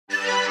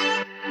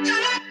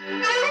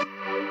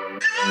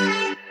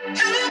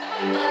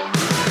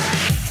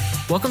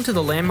Welcome to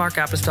the Landmark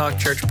Apostolic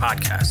Church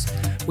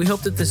podcast. We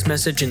hope that this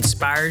message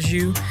inspires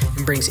you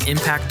and brings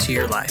impact to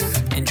your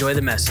life. Enjoy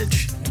the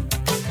message.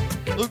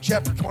 Luke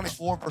chapter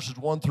 24, verses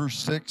 1 through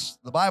 6.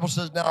 The Bible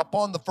says, now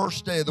upon the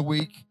first day of the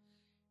week,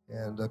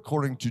 and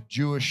according to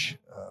Jewish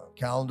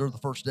calendar, the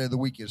first day of the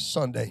week is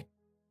Sunday.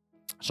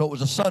 So it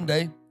was a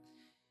Sunday.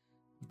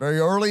 Very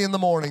early in the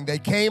morning, they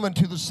came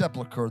into the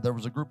sepulcher. There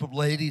was a group of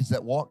ladies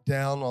that walked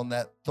down on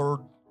that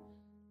third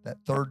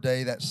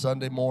day, that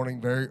Sunday morning,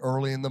 very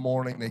early in the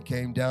morning. They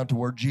came down to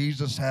where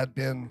Jesus had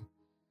been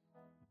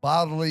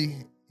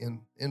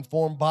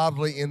informed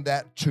bodily in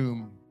that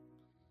tomb.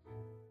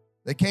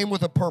 They came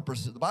with a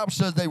purpose. The Bible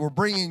says they were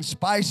bringing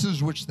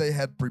spices which they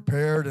had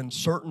prepared and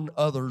certain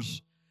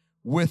others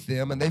with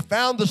them. And they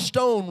found the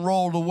stone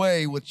rolled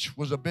away, which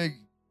was a big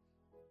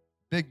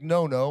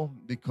no-no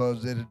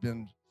because it had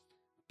been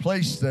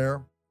placed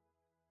there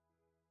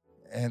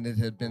and it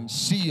had been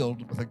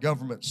sealed with a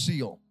government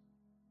seal.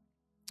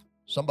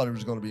 Somebody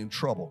was going to be in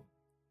trouble.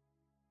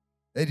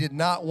 They did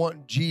not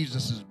want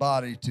Jesus'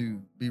 body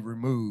to be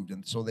removed,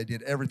 and so they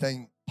did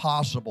everything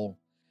possible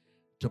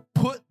to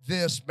put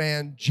this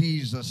man,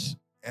 Jesus,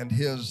 and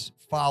his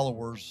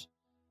followers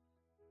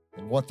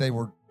and what they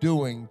were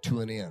doing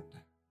to an end.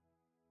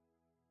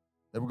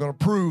 They were going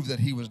to prove that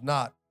he was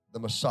not the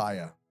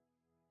Messiah.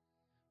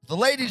 The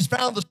ladies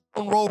found the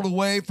stone rolled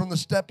away from the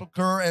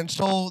sepulcher, and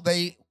so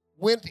they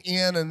went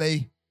in and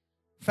they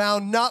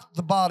found not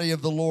the body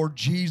of the Lord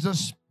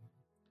Jesus.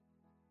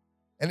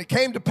 And it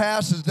came to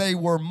pass as they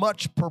were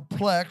much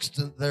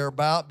perplexed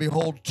thereabout,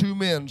 behold, two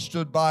men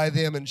stood by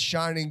them in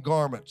shining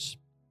garments.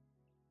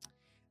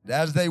 And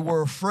as they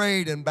were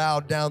afraid and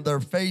bowed down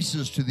their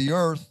faces to the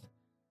earth,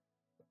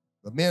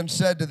 the men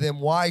said to them,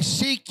 why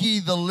seek ye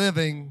the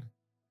living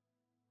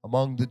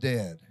among the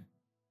dead?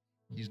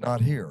 He's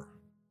not here,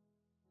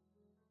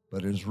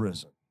 but is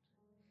risen.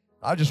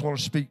 I just want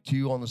to speak to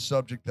you on the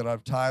subject that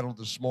I've titled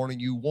this morning,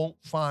 you won't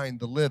find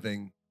the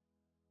living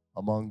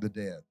among the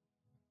dead.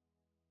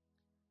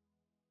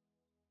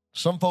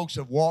 Some folks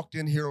have walked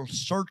in here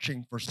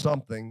searching for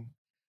something,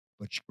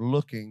 but you're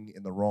looking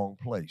in the wrong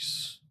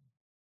place.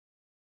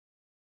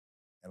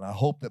 And I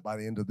hope that by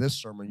the end of this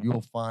sermon,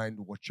 you'll find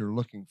what you're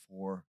looking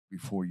for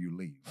before you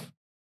leave.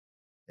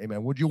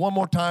 Amen. Would you one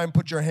more time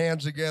put your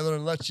hands together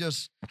and let's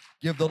just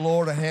give the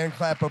Lord a hand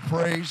clap of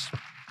praise.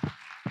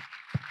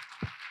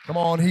 Come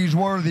on, he's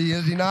worthy,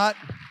 is he not?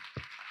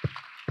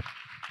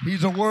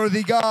 He's a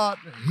worthy God.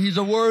 He's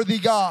a worthy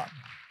God.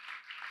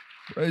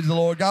 Praise the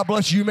Lord. God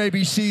bless you. You may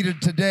be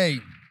seated today.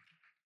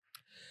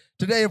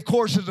 Today, of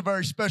course, is a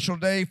very special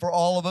day for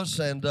all of us,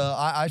 and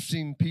I've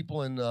seen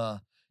people in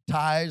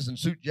ties and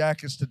suit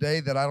jackets today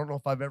that I don't know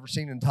if I've ever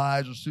seen in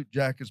ties or suit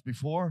jackets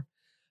before.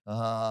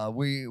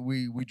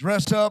 We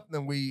dress up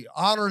and we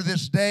honor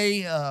this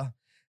day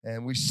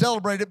and we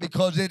celebrate it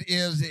because it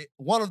is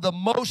one of the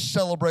most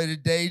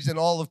celebrated days in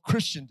all of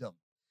Christendom,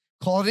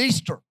 called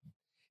Easter.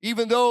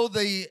 Even though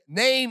the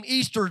name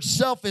Easter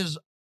itself is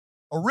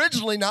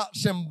originally not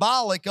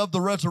symbolic of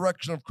the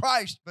resurrection of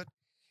Christ, but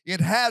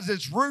it has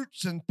its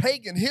roots in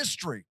pagan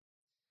history.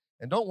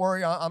 And don't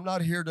worry, I'm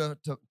not here to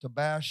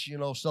bash,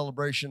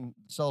 celebration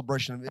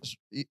of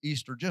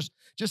Easter.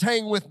 Just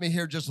hang with me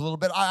here just a little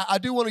bit. I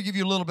do want to give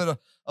you a little bit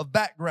of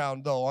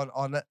background, though,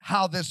 on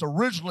how this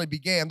originally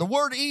began. The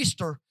word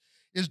Easter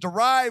is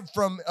derived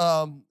from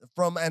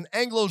an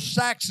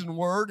Anglo-Saxon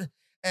word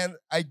and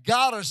a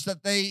goddess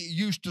that they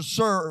used to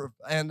serve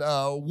and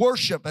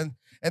worship.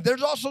 And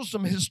there's also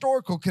some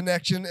historical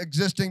connection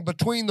existing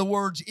between the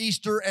words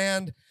Easter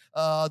and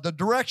the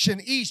direction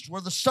east,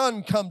 where the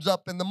sun comes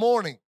up in the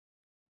morning.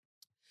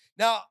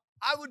 Now,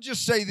 I would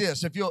just say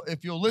this, if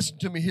you'll listen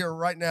to me here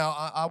right now,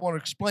 I want to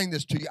explain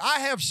this to you. I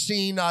have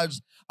seen,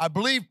 as I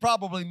believe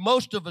probably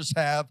most of us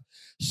have,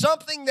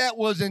 something that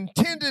was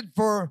intended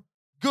for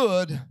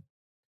good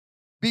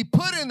be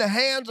put in the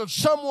hands of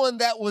someone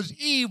that was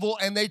evil,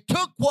 and they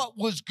took what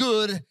was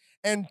good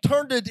and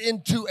turned it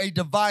into a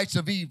device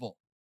of evil.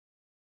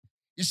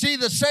 You see,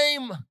 the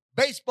same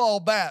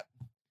baseball bat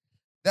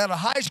that a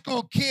high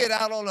school kid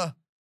out on a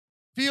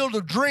field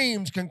of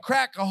dreams can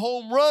crack a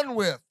home run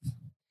with,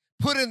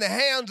 put in the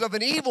hands of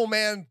an evil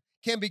man,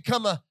 can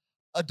become a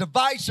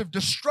device of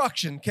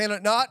destruction, can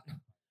it not?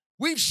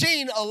 We've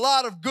seen a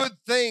lot of good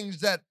things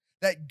that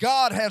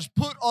God has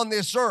put on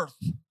this earth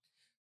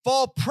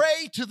fall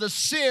prey to the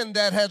sin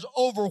that has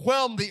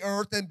overwhelmed the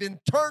earth and been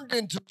turned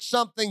into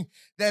something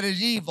that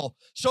is evil.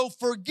 So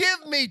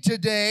forgive me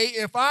today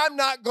if I'm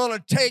not going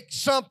to take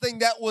something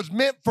that was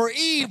meant for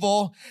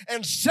evil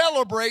and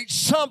celebrate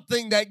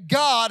something that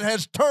God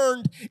has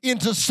turned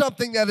into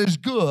something that is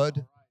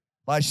good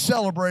by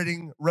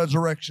celebrating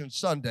Resurrection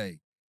Sunday,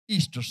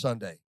 Easter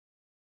Sunday.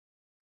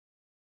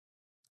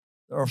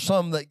 There are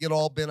some that get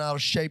all bent out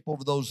of shape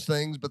over those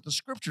things, but the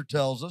scripture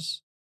tells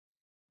us,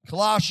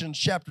 Colossians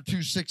chapter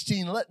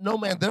 2:16, let no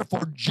man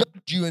therefore judge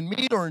you in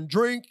meat or in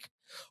drink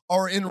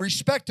or in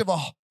respect of a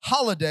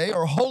holiday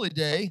or holy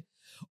day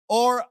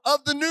or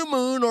of the new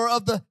moon or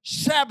of the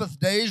Sabbath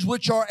days,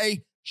 which are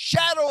a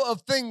shadow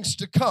of things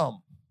to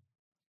come,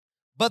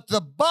 but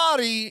the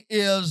body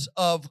is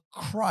of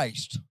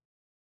Christ.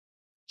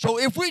 So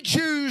if we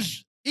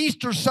choose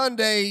Easter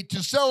Sunday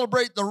to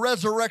celebrate the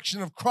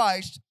resurrection of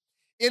Christ,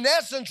 in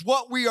essence,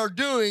 what we are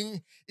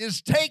doing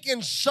is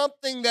taking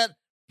something that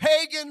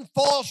pagan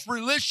false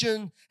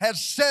religion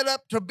has set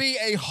up to be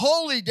a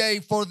holy day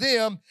for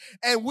them,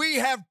 and we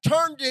have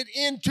turned it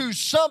into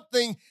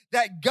something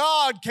that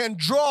God can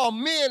draw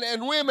men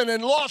and women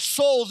and lost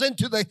souls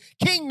into the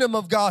kingdom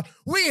of God.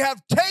 We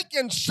have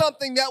taken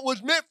something that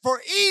was meant for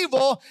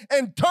evil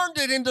and turned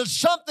it into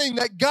something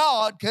that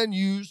God can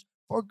use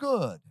for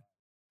good.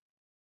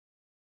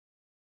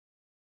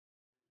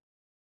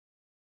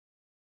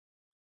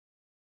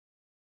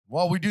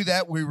 While we do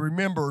that, we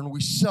remember and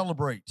we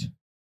celebrate.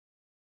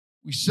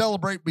 We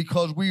celebrate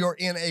because we are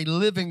in a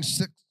living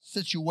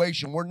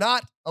situation. We're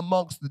not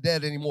amongst the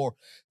dead anymore.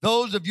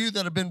 Those of you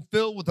that have been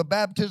filled with the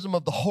baptism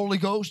of the Holy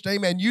Ghost,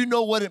 amen, you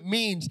know what it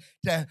means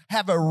to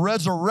have a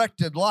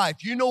resurrected life.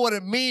 You know what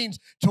it means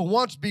to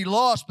once be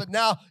lost, but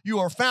now you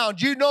are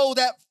found. You know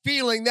that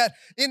feeling, that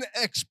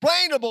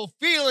inexplainable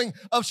feeling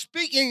of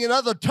speaking in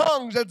other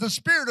tongues as the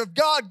Spirit of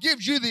God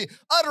gives you the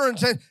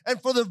utterance.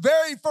 And for the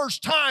very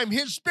first time,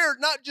 His Spirit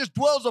not just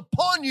dwells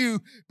upon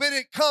you, but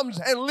it comes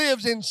and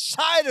lives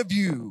inside of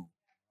you.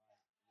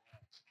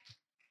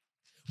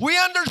 We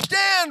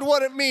understand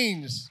what it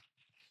means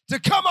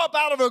to come up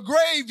out of a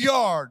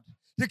graveyard,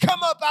 to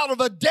come up out of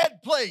a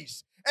dead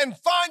place and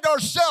find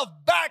ourselves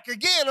back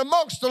again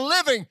amongst the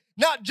living,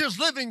 not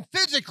just living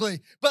physically,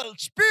 but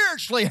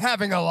spiritually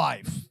having a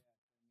life.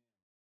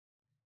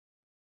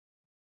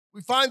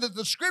 We find that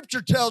the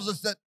scripture tells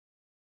us that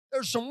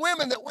there's some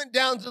women that went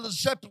down to the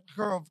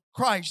sepulcher of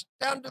Christ,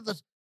 down to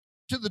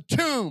the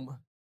tomb.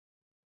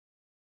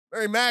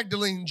 Mary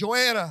Magdalene,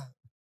 Joanna,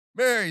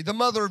 Mary, the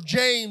mother of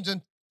James,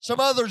 and some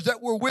others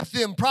that were with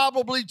them,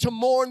 probably to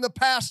mourn the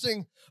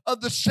passing of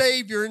the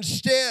Savior.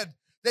 Instead,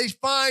 they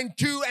find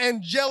two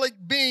angelic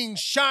beings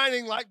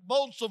shining like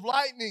bolts of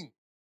lightning.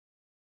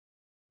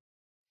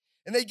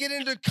 And they get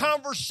into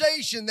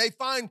conversation. They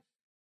find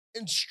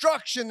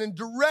instruction and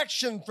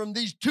direction from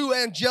these two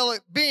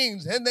angelic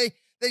beings. And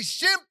they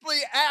simply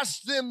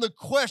ask them the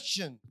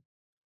question,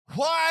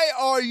 why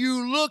are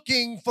you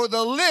looking for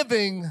the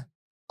living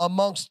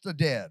amongst the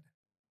dead?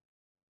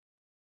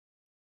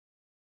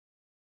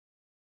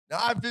 Now,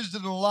 I've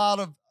visited a lot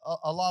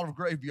of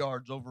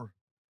graveyards over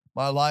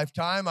my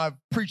lifetime. I've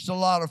preached a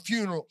lot of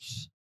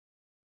funerals.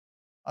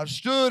 I've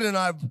stood and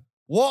I've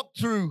walked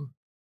through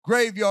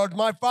graveyards.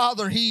 My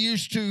father, he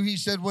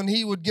said when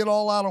he would get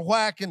all out of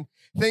whack and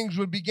things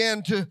would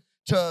begin to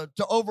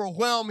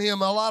overwhelm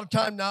him a lot of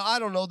time. Now, I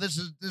don't know,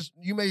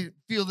 you may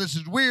feel this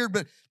is weird,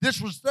 but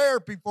this was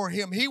therapy for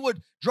him. He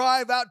would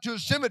drive out to a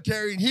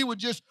cemetery and he would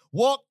just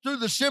walk through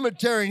the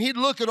cemetery and he'd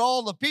look at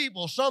all the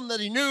people, some that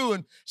he knew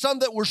and some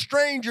that were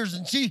strangers,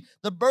 and see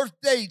the birth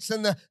dates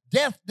and the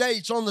death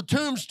dates on the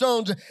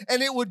tombstones.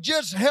 And it would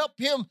just help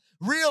him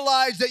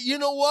realize that, you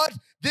know what?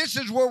 This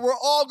is where we're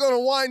all going to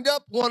wind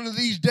up one of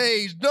these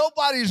days.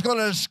 Nobody's going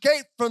to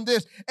escape from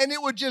this. And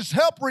it would just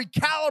help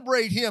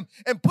recalibrate him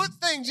and put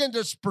things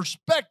into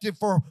perspective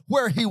for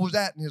where he was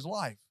at in his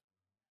life.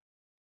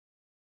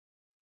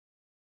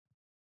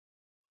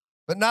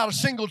 But not a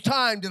single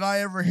time did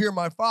I ever hear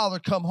my father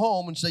come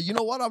home and say, you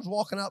know what? I was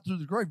walking out through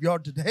the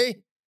graveyard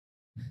today,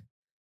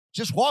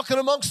 just walking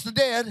amongst the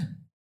dead,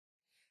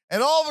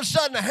 and all of a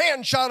sudden a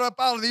hand shot up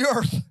out of the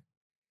earth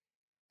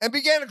and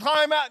began to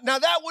climb out. Now,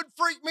 that would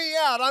freak me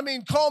out. I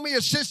mean, call me a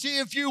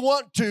sissy if you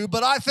want to,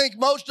 but I think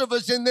most of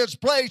us in this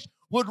place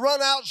would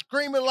run out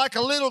screaming like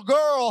a little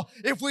girl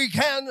if we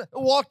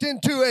walked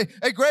into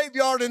a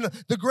graveyard and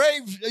the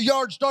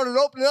graveyard started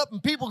opening up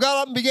and people got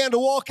up and began to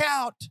walk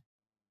out.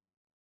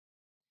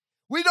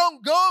 We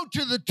don't go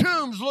to the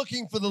tombs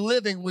looking for the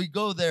living. We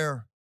go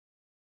there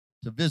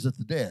to visit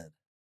the dead.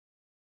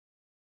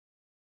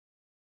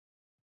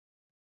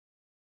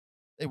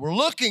 They were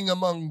looking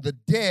among the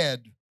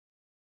dead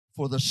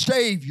for the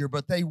Savior,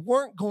 but they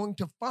weren't going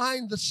to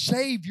find the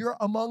Savior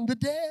among the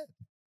dead.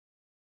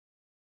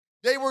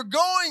 They were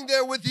going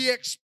there with the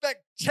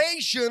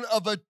expectation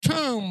of a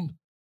tomb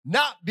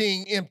not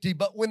being empty,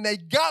 but when they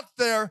got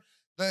there,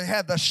 they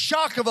had the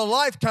shock of a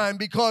lifetime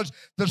because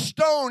the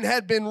stone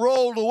had been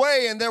rolled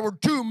away and there were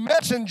two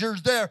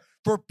messengers there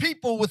for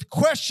people with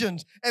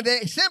questions. And they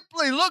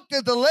simply looked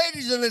at the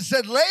ladies and they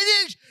said,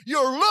 ladies,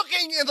 you're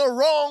looking in the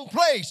wrong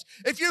place.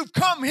 If you've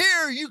come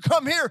here, you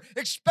come here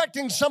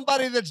expecting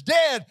somebody that's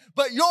dead,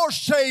 but your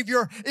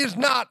Savior is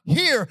not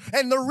here.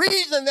 And the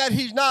reason that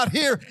he's not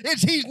here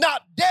is he's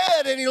not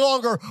dead any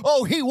longer.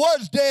 Oh, he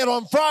was dead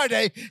on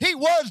Friday. He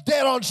was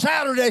dead on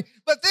Saturday.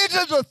 But this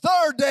is the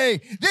third day.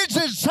 This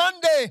is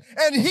Sunday,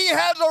 and he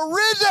has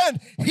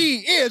arisen. He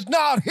is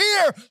not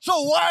here.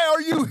 So why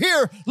are you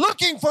here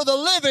looking for the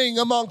living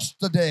amongst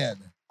the dead?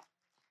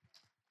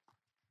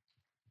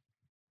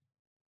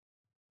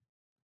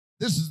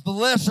 This is the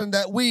lesson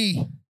that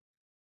we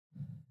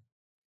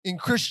in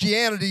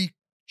Christianity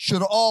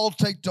should all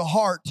take to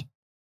heart.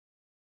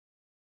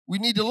 We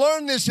need to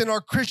learn this in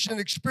our Christian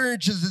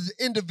experiences as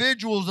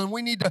individuals, and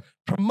we need to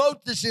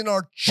promote this in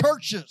our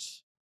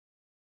churches.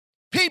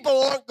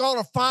 People aren't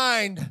going to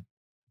find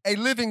a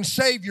living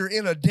Savior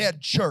in a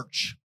dead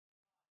church.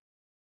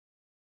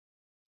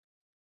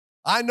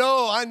 I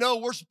know,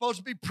 we're supposed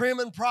to be prim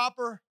and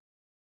proper.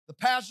 The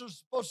pastor's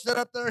supposed to sit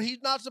up there.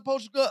 He's not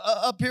supposed to go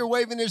up here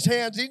waving his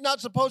hands. He's not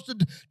supposed to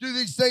do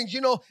these things.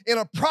 You know, in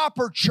a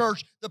proper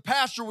church, the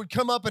pastor would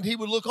come up and he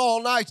would look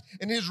all nice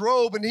in his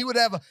robe, and he would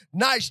have a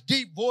nice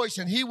deep voice,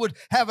 and he would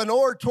have an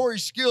oratory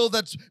skill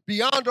that's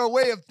beyond our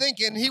way of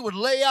thinking. He would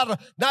lay out a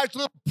nice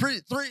little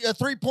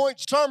three-point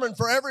sermon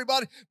for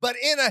everybody. But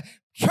in a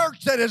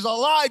church that is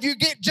alive, you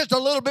get just a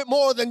little bit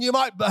more than you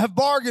might have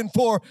bargained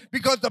for,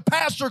 because the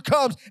pastor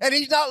comes and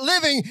he's not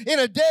living in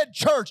a dead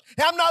church.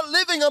 I'm not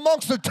living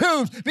amongst the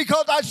tombs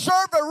because I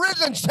serve a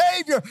risen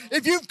Savior.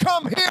 If you've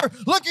come here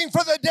looking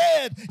for the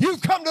dead,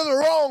 you've come to the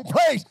wrong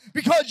place,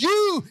 because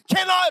you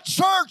cannot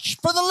search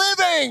for the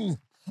living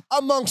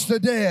amongst the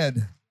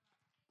dead.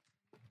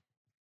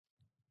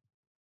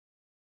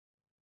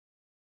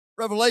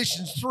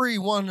 Revelations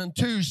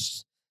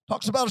 3:1-2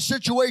 talks about a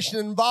situation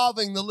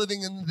involving the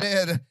living and the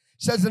dead. It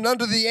says, and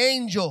unto the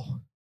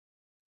angel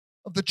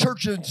of the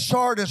church in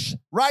Sardis,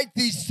 write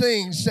these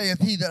things,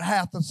 saith he that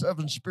hath the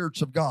 7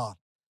 spirits of God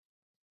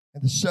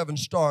and the 7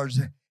 stars.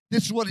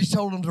 This is what he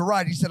told him to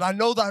write. He said, I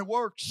know thy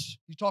works.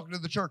 He's talking to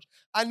the church.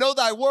 I know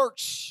thy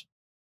works,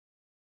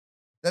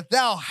 that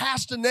thou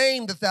hast a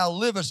name, that thou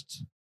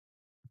livest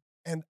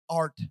and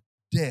art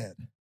dead.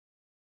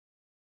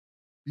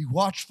 Be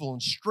watchful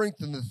and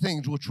strengthen the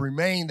things which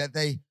remain, that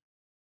they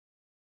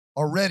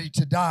are ready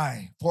to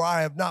die, for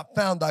I have not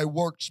found thy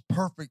works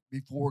perfect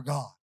before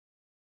God.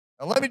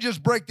 Now let me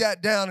just break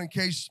that down in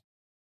case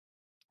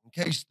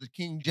the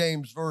King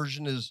James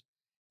Version is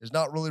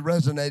not really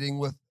resonating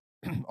with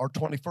our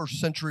 21st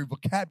century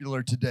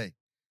vocabulary today.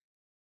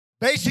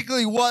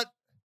 Basically, what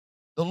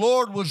the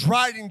Lord was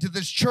writing to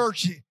this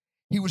church,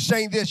 he was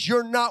saying this: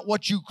 you're not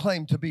what you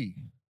claim to be.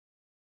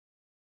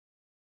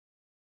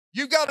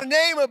 You've got a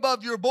name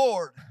above your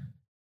board.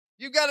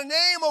 You've got a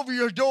name over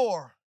your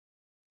door.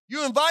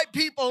 You invite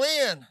people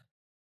in.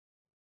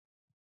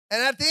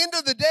 And at the end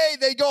of the day,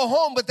 they go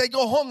home, but they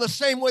go home the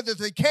same way that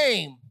they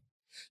came.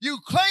 You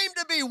claim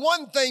to be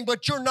one thing,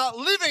 but you're not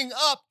living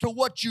up to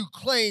what you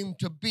claim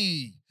to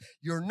be.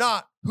 You're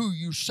not who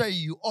you say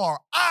you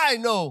are. I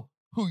know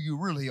who you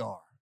really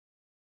are.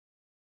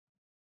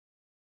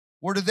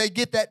 Where did they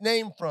get that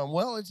name from?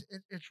 Well, it's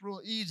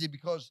real easy,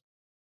 because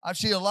I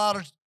see a lot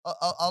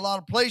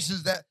of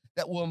places that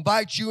will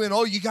invite you in.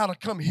 Oh, you got to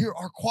come here.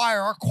 Our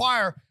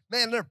choir,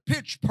 man, they're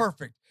pitch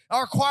perfect.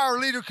 Our choir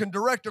leader can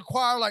direct a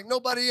choir like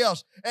nobody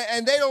else,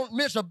 and they don't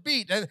miss a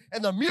beat, and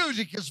the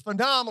music is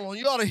phenomenal.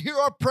 You ought to hear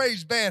our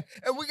praise band,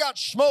 and we got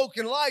smoke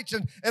and lights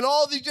and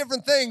all these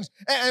different things,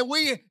 and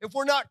we, if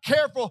we're not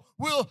careful,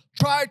 we'll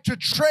try to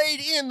trade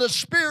in the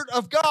Spirit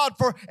of God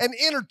for an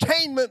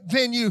entertainment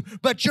venue,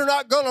 but you're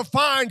not going to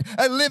find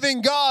a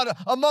living God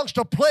amongst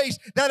a place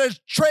that has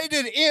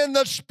traded in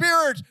the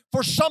Spirit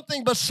for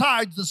something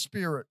besides the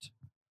Spirit.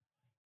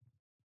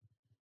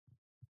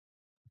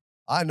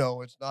 I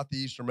know it's not the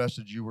Easter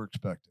message you were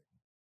expecting,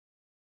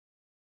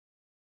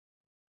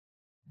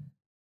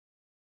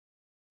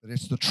 but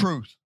it's the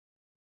truth.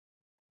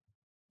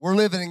 We're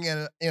living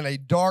in a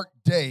dark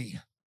day.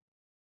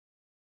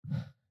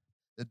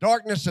 The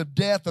darkness of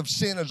death, of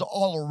sin, is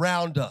all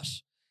around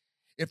us.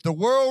 If the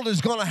world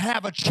is going to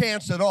have a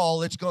chance at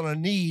all, it's going to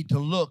need to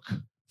look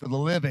for the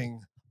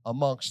living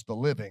amongst the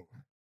living,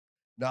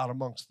 not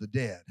amongst the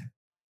dead.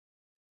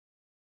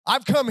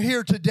 I've come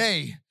here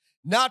today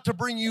not to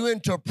bring you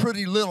into a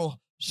pretty little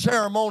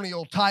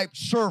ceremonial type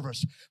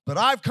service, but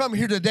I've come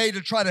here today to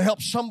try to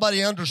help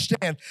somebody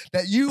understand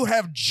that you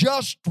have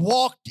just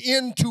walked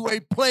into a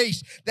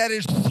place that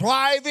is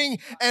thriving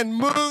and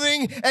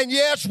moving. And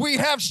yes, we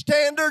have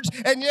standards,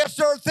 and yes,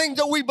 there are things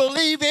that we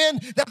believe in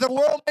that the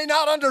world may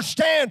not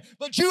understand,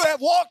 but you have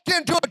walked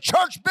into a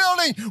church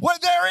building where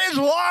there is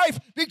life,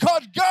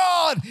 because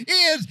God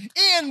is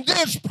in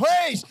this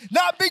place,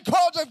 not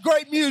because of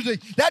great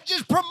music. That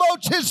just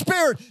promotes His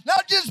Spirit,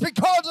 not just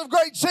because of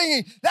great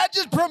singing. That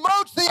just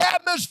promotes the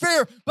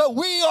atmosphere, but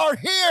we are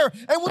here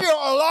and we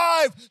are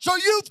alive. So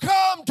you've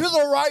come to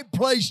the right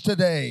place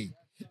today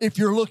if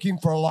you're looking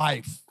for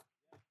life.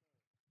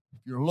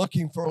 If you're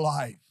looking for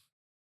life.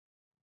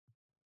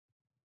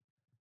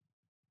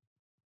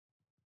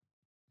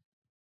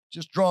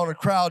 Just drawing a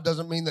crowd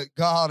doesn't mean that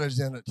God is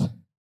in it.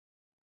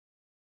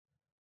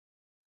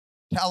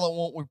 Talent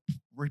won't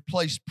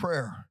replace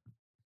prayer.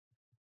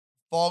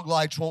 Fog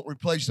lights won't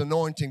replace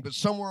anointing, but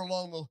somewhere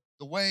along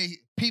the way,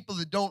 people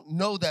that don't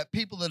know that,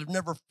 people that have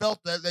never felt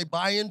that, they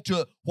buy into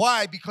it.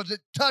 Why? Because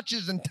it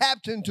touches and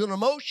taps into an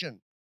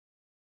emotion.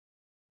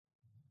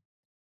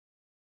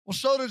 Well,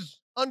 so does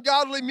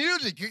ungodly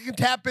music. It can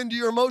tap into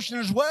your emotion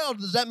as well.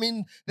 Does that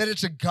mean that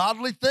it's a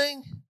godly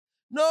thing?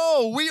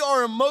 No, we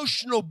are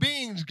emotional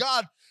beings.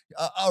 God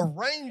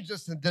arranged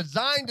us and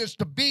designed us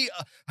to be,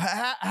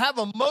 have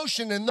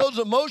emotion, and those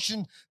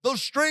emotions,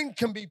 those strings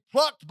can be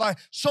plucked by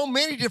so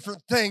many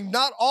different things,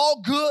 not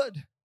all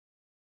good.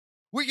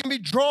 We can be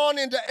drawn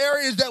into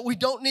areas that we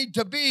don't need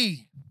to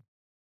be.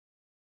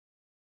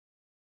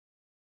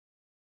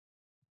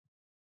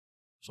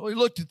 So he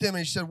looked at them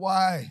and he said,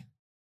 why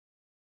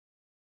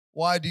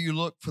do you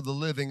look for the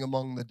living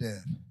among the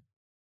dead?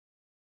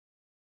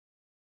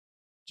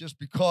 Just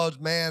because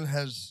man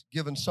has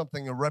given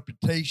something a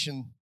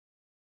reputation,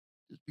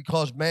 just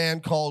because man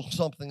calls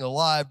something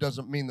alive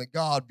doesn't mean that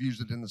God views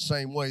it in the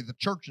same way. The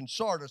church in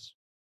Sardis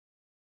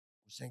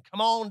was saying, come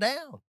on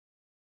down.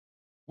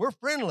 We're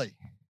friendly.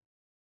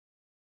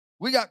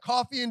 We got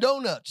coffee and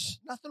donuts.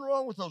 Nothing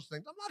wrong with those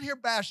things. I'm not here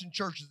bashing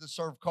churches that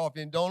serve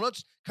coffee and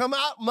donuts. Come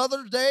out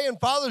Mother's Day and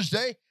Father's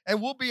Day,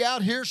 and we'll be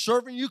out here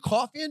serving you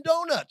coffee and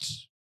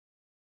donuts.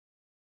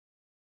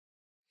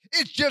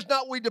 It's just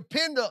not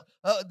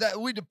that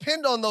we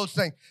depend on those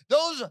things.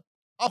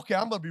 Okay,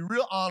 I'm going to be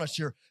real honest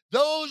here.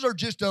 Those are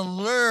just a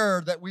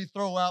lure that we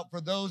throw out for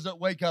those that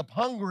wake up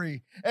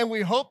hungry, and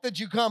we hope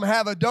that you come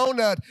have a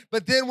donut,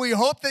 but then we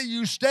hope that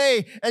you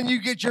stay and you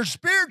get your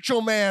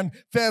spiritual man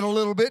fed a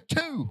little bit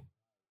too.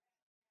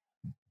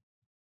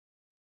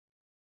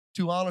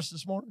 Too honest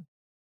this morning?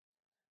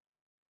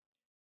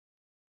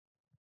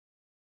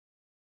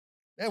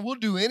 And we'll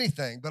do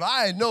anything, but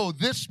I know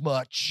this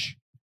much.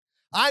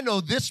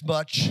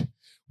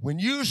 When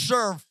you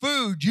serve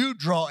food, you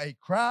draw a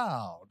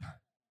crowd.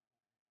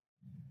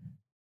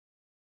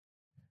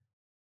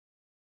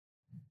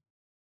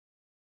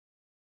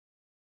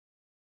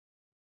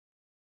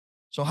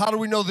 So how do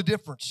we know the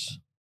difference?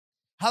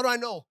 How do I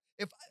know?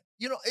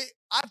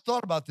 I've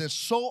thought about this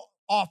so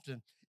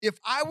often. If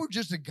I were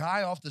just a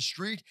guy off the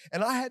street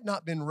and I had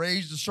not been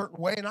raised a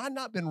certain way and I had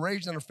not been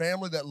raised in a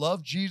family that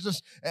loved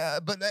Jesus,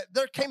 but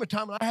there came a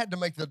time when I had to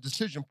make the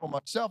decision for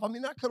myself. I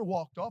mean, I could have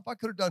walked off. I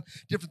could have done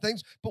different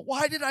things, but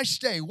why did I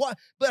stay? Why?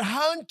 But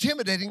how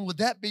intimidating would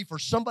that be for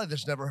somebody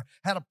that's never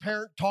had a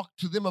parent talk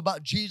to them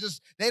about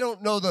Jesus? They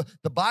don't know the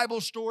Bible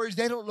stories.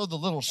 They don't know the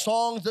little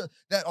songs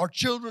that our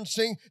children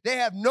sing. They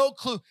have no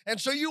clue. And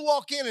so you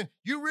walk in and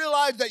you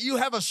realize that you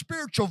have a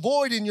spiritual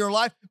void in your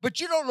life, but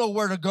you don't know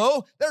where to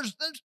go. There's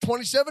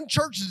 27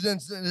 churches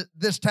in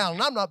this town,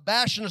 and I'm not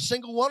bashing a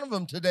single one of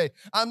them today.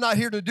 I'm not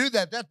here to do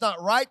that. That's not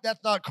right.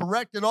 That's not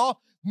correct at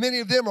all.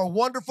 Many of them are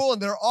wonderful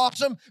and they're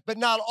awesome, but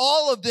not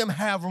all of them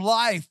have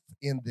life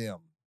in them.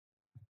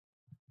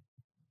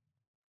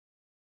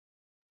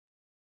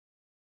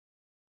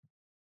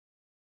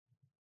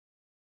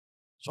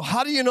 So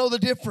how do you know the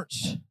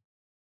difference?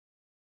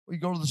 Well, you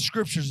go to the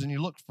scriptures and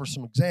you look for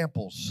some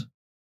examples.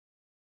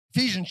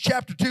 Ephesians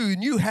chapter 2,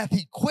 and you hath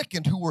he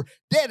quickened who were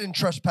dead in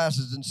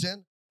trespasses and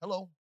sin.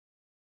 Hello.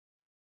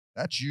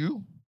 That's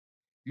you.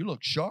 You look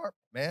sharp,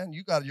 man.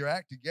 You got your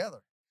act together.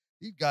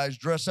 These guys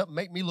dress up and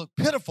make me look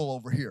pitiful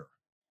over here.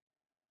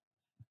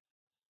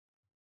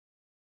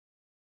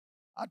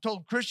 I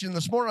told Christian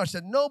this morning, I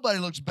said, nobody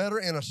looks better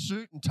in a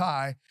suit and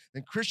tie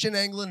than Christian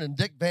England and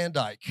Dick Van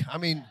Dyke. I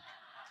mean,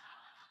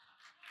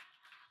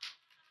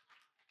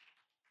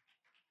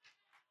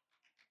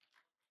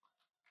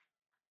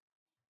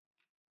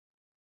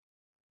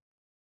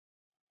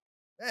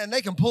 man,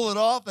 they can pull it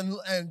off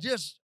and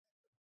just,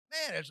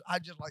 man, I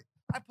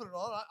put it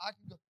on. I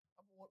can go,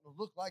 I'm wanting to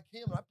look like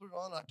him. And I put it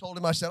on. I told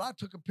him, I said, I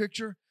took a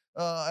picture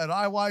at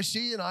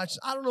IYC, and I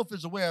don't know if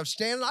it's the way I was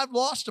standing. I've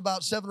lost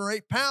about 7 or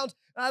 8 pounds.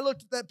 And I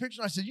looked at that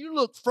picture, and I said, you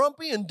look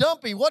frumpy and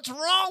dumpy. What's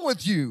wrong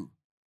with you?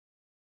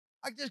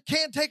 I just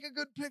can't take a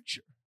good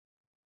picture.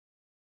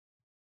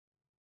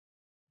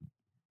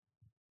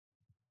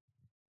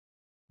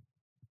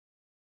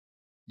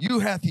 You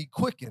hath he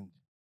quickened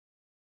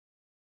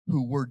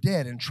who were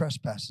dead in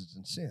trespasses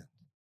and sin,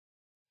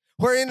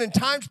 wherein in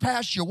times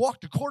past you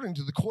walked according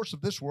to the course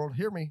of this world.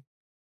 Hear me.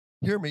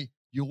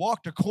 You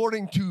walked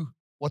according to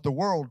what the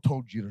world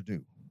told you to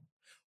do,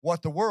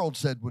 what the world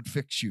said would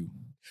fix you,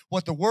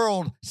 what the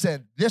world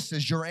said, this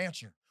is your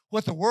answer,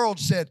 what the world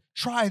said,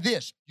 try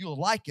this, you'll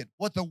like it,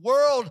 what the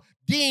world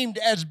deemed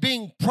as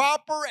being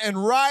proper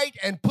and right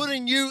and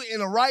putting you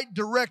in a right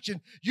direction.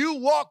 You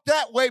walked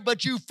that way,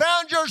 but you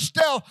found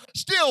yourself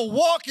still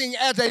walking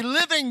as a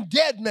living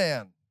dead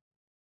man.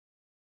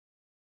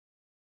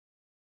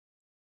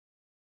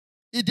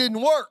 It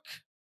didn't work.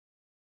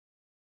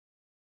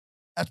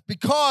 That's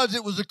because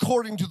it was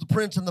according to the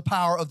prince and the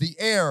power of the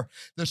air,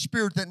 the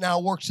spirit that now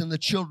works in the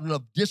children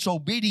of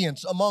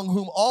disobedience, among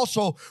whom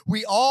also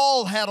we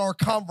all had our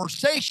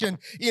conversation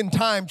in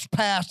times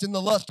past in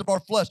the lust of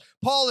our flesh.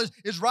 Paul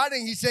is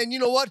writing, he's saying, you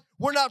know what?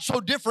 We're not so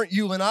different,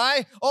 you and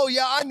I. Oh,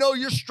 yeah, I know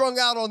you're strung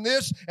out on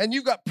this, and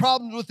you've got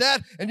problems with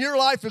that, and your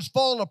life is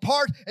falling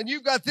apart, and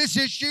you've got this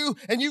issue,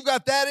 and you've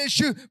got that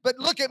issue. But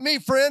look at me,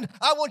 friend.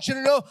 I want you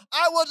to know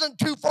I wasn't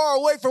too far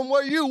away from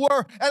where you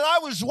were, and I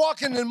was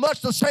walking in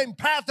much the same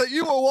path that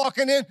you were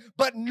walking in,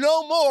 but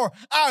no more.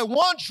 I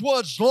once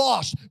was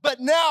lost, but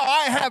now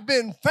I have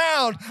been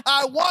found.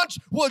 I once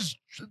was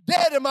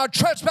dead in my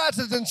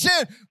trespasses and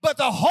sin, but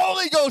the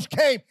Holy Ghost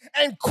came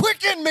and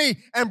quickened me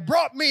and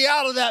brought me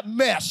out of that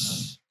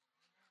mess.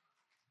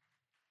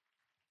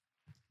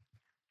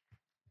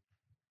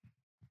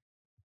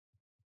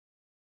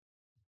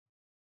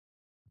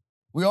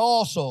 We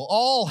also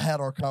all had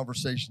our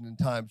conversation in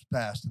times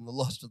past in the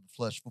lust of the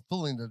flesh,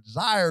 fulfilling the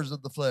desires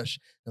of the flesh,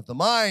 of the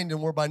mind,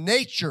 and we're by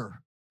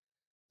nature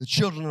the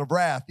children of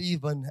wrath,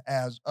 even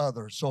as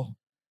others. So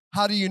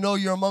how do you know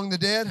you're among the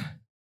dead?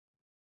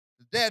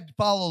 The dead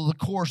follow the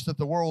course that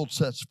the world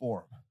sets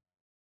for them.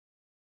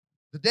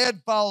 The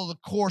dead follow the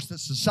course that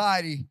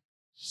society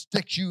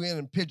sticks you in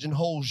and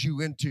pigeonholes you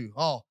into.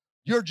 Oh,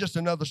 you're just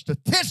another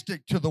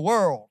statistic to the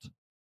world.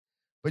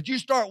 But you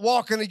start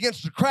walking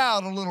against the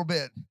crowd a little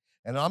bit.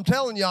 And I'm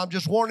telling you, I'm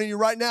just warning you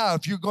right now,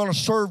 if you're going to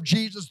serve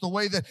Jesus the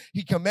way that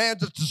he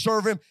commands us to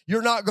serve him,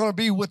 you're not going to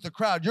be with the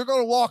crowd. You're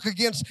going to walk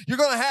against, you're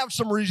going to have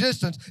some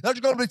resistance.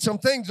 There's going to be some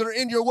things that are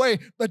in your way,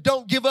 but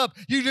don't give up.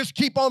 You just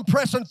keep on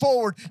pressing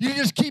forward. You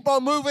just keep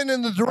on moving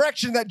in the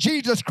direction that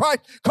Jesus Christ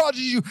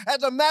causes you.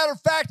 As a matter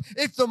of fact,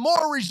 if the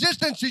more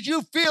resistance that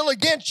you feel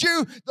against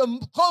you,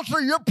 the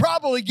closer you're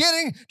probably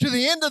getting to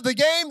the end of the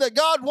game that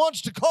God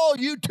wants to call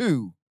you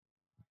to.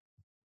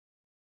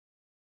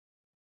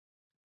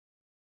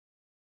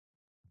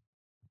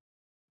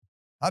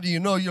 How do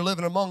you know you're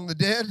living among the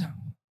dead?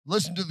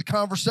 Listen to the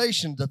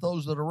conversations that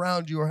those that are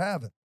around you are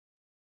having.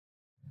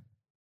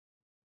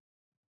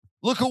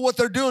 Look at what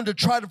they're doing to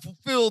try to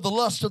fulfill the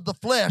lust of the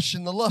flesh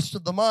and the lust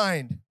of the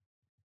mind.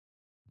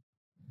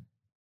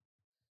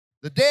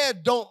 The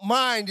dead don't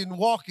mind in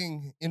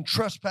walking in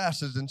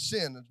trespasses and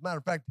sin. As a matter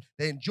of fact,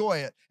 they enjoy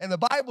it. And the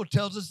Bible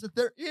tells us that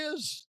there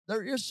is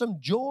some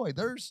joy.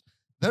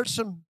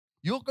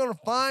 You're going to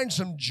find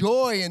some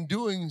joy in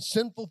doing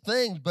sinful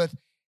things, but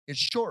it's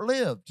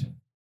short-lived.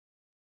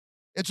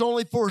 It's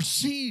only for a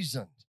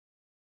season.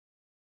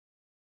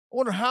 I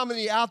wonder how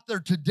many out there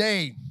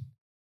today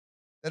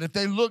that if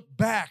they look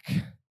back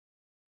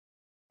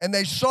and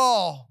they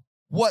saw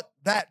what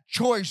that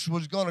choice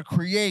was going to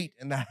create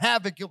and the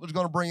havoc it was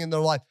going to bring in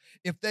their life,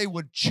 if they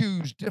would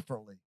choose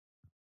differently.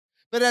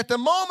 But at the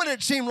moment,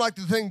 it seemed like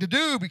the thing to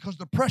do because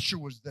the pressure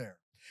was there.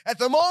 At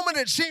the moment,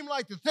 it seemed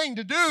like the thing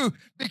to do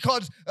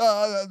because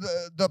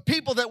the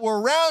people that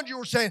were around you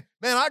were saying,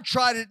 man, I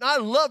tried it and I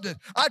loved it.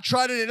 I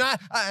tried it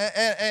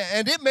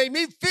and it made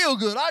me feel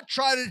good. I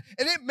tried it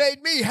and it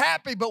made me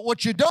happy. But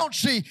what you don't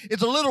see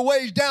is a little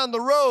ways down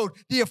the road,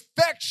 the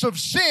effects of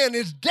sin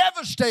is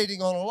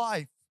devastating on a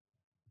life.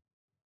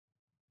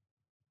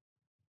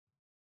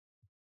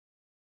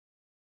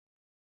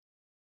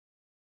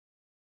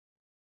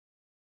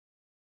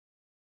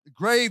 The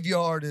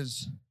graveyard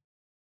is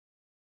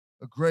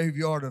a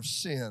graveyard of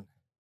sin.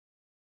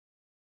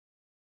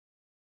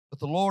 But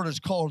the Lord has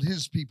called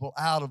his people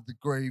out of the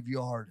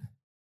graveyard,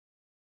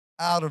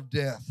 out of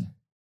death.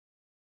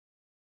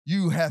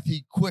 You hath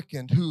he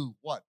quickened who,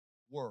 what,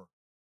 were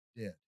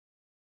dead.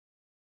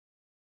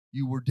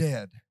 You were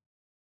dead,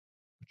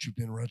 but you've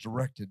been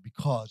resurrected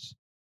because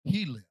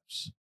he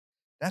lives.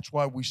 That's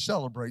why we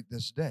celebrate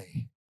this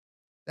day.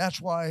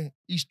 That's why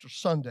Easter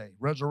Sunday,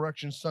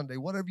 Resurrection Sunday,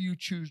 whatever you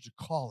choose to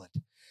call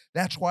it,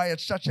 that's why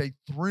it's such a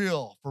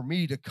thrill for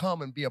me to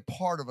come and be a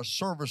part of a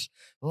service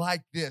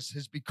like this,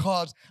 is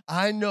because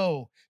I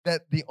know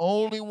that the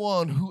only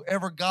one who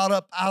ever got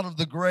up out of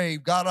the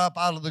grave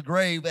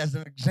as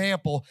an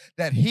example,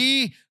 that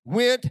he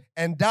went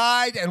and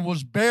died and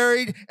was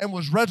buried and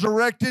was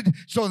resurrected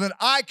so that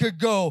I could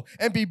go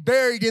and be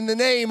buried in the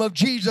name of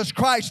Jesus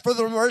Christ for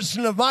the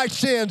remission of my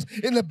sins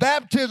in the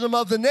baptism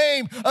of the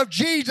name of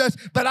Jesus.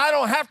 But I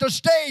don't have to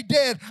stay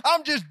dead.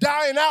 I'm just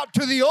dying out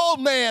to the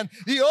old man,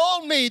 the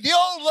old me, the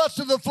old lust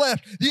of the flesh,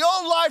 the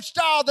old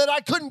lifestyle that I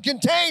couldn't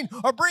contain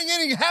or bring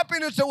any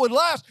happiness that would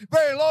last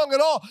very long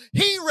at all.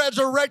 He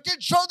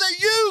resurrected so that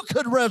you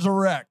could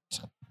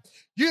resurrect.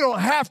 You don't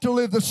have to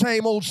live the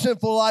same old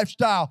sinful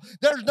lifestyle.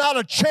 There's not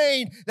a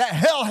chain that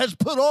hell has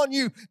put on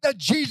you that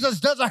Jesus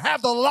doesn't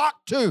have the lock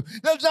to.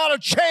 There's not a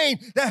chain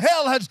that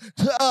hell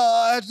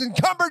has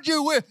encumbered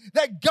you with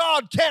that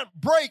God can't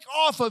break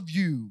off of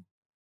you.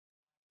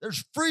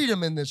 There's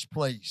freedom in this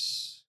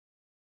place.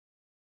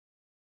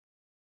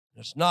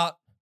 It's not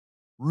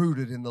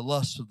rooted in the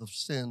lust of the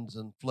sins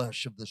and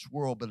flesh of this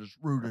world, but it's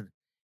rooted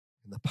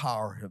in the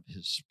power of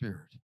his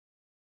Spirit.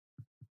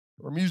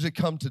 Our music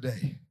come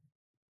today.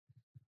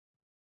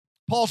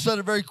 Paul said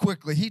it very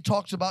quickly. He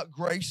talks about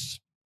grace.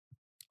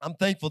 I'm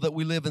thankful that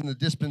we live in the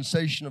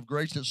dispensation of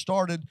grace that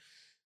started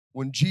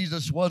when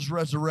Jesus was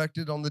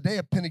resurrected on the day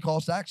of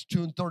Pentecost. Acts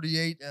 2 and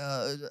 38,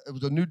 it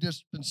was a new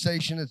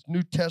dispensation. It's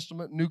New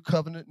Testament, New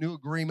Covenant, New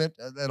Agreement.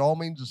 That all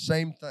means the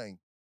same thing.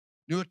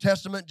 New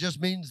Testament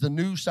just means the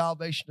new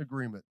salvation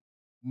agreement,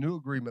 new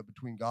agreement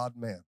between God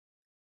and man.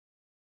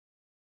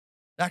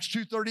 Acts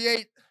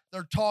 2:38,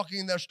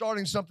 they're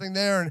starting something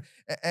there,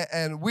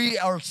 and we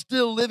are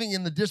still living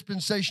in the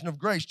dispensation of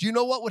grace. Do you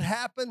know what would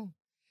happen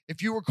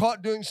if you were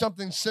caught doing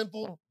something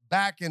sinful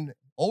back in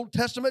Old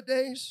Testament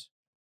days?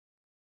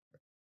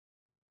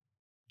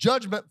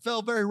 Judgment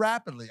fell very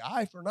rapidly,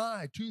 eye for an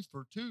eye, tooth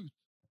for tooth.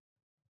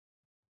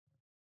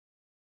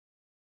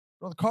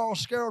 Brother Carl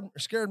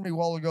scared me a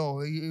while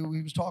ago. He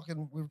was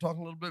talking. We were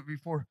talking a little bit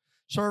before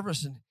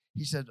service, and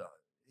he said,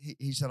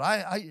 he said,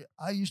 I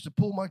used to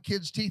pull my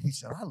kids' teeth. He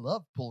said, I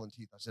love pulling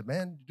teeth. I said,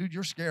 man, dude,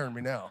 you're scaring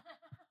me now.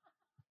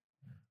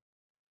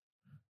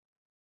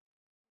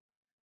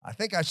 I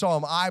think I saw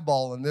him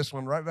eyeballing this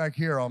one right back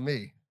here on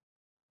me.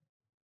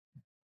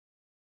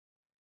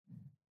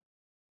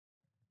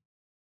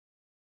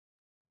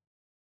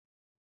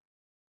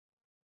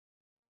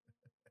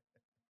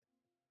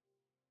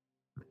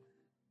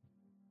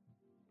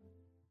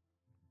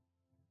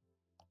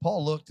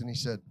 Paul looked and he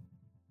said,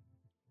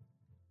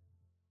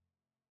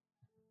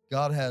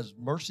 God has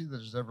mercy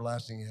that is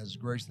everlasting. He has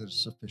grace that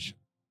is sufficient.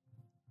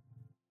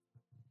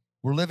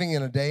 We're living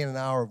in a day and an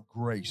hour of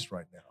grace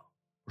right now.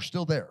 We're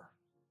still there.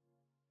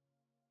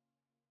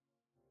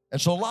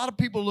 And so a lot of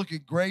people look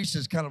at grace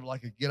as kind of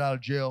like a get out of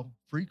jail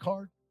free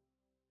card.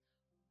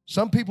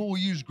 Some people will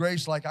use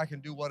grace like I can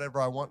do whatever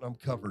I want and I'm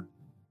covered.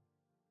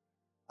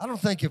 I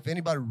don't think if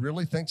anybody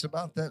really thinks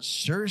about that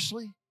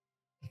seriously,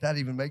 that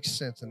even makes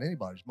sense in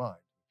anybody's mind,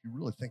 if you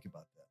really think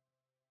about that.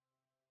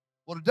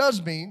 What it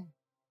does mean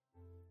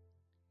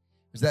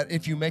is that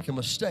if you make a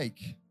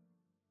mistake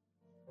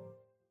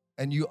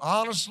and you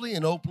honestly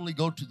and openly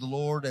go to the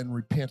Lord and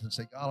repent and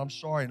say, God, I'm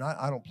sorry, and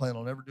I don't plan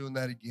on ever doing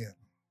that again.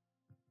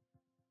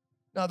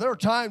 Now, there are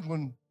times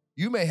when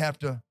you may have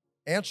to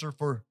answer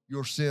for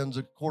your sins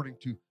according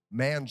to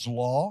man's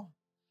law,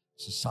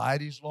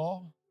 society's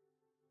law.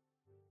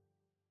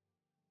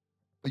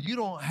 But you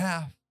don't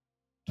have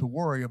to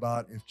worry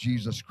about if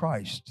Jesus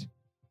Christ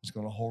is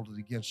going to hold it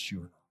against you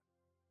or not.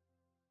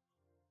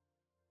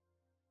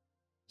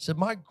 He said,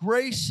 my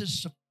grace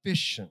is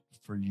sufficient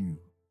for you.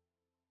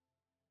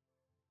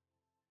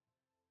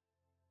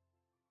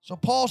 So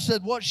Paul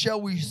said, what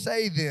shall we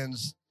say then?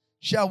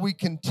 Shall we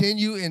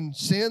continue in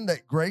sin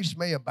that grace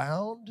may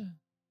abound?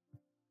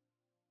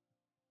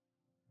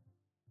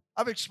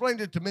 I've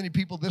explained it to many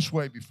people this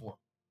way before.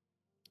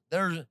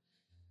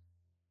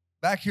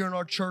 Back here in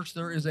our church,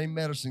 there is a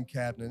medicine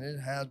cabinet.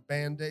 It has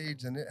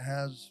Band-Aids, and it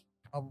has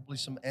probably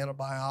some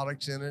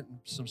antibiotics in it, and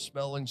some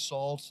smelling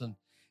salts, and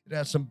it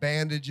has some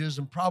bandages,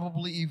 and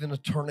probably even a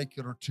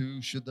tourniquet or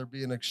two, should there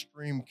be an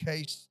extreme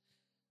case.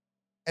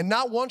 And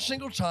not one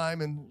single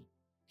time in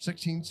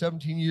 16,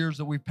 17 years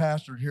that we've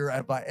pastored here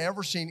have I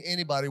ever seen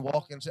anybody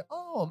walk in and say,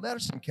 oh, a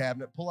medicine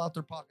cabinet, pull out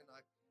their pocket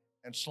knife,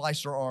 and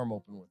slice their arm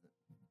open with it.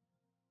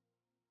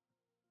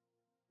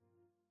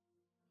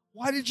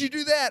 Why did you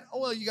do that?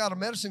 Oh, well, you got a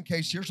medicine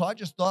case here, so I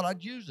just thought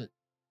I'd use it.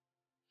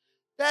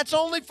 That's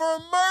only for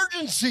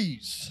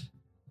emergencies.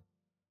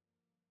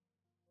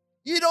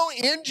 You don't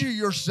injure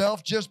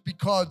yourself just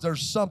because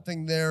there's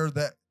something there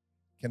that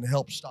can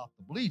help stop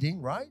the bleeding,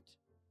 right?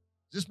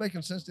 Is this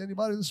making sense to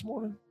anybody this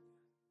morning?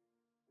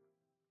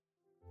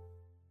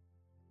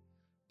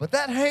 But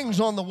that hangs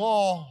on the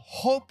wall,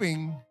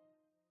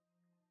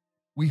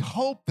 we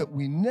hope that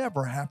we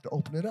never have to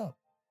open it up.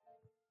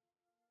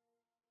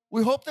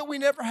 We hope that we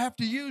never have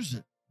to use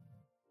it.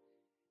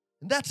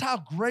 And that's how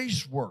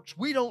grace works.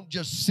 We don't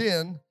just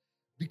sin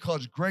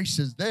because grace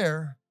is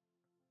there,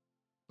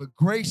 but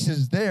grace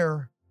is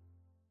there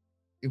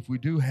if we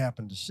do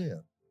happen to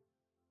sin.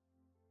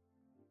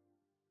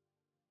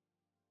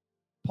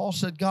 Paul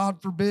said,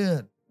 God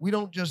forbid. We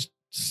don't just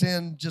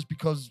sin just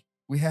because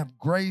we have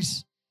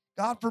grace.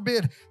 God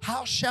forbid.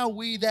 How shall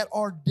we that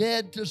are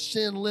dead to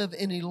sin live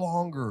any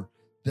longer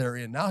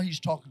therein? Now he's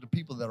talking to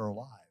people that are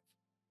alive.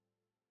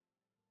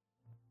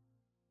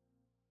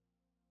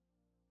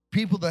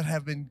 People that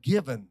have been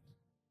given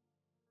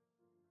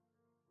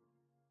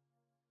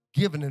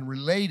and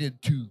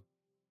related to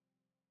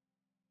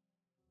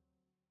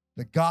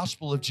the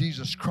gospel of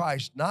Jesus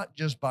Christ, not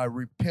just by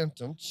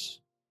repentance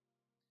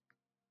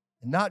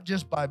and not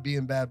just by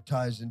being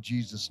baptized in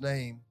Jesus'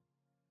 name,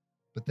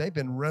 but they've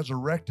been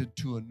resurrected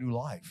to a new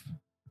life.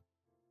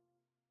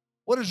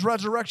 What does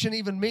resurrection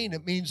even mean?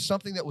 It means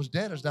something that was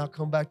dead has now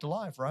come back to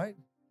life, right?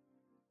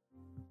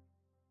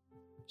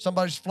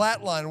 Somebody's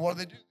flatlining. What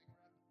do?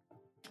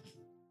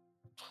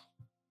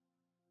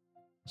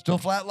 Still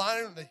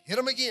flatlining, they hit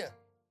him again.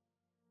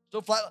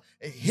 Still flatlining,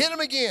 they hit him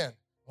again.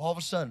 All of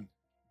a sudden,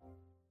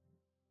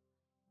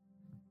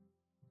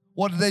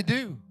 what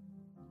do?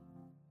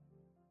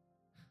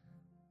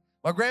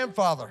 My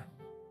grandfather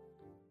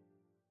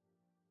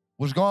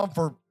was gone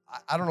for,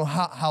 I don't know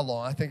how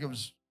long. I think it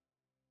was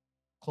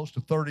close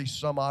to 30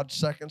 some odd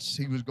seconds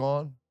he was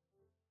gone.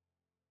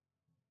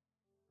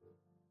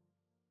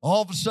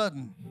 All of a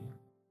sudden,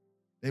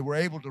 they were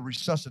able to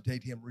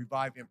resuscitate him,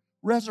 revive him,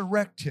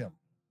 resurrect him.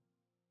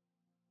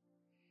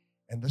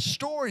 And the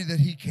story that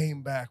he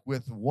came back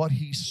with, what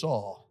he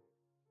saw,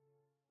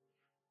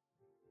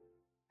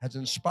 has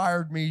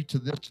inspired me to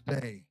this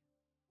day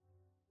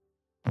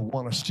to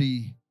want to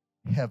see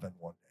heaven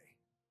one day.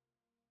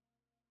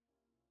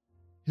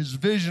 His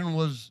vision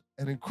was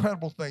an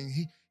incredible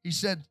thing. He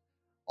said,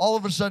 all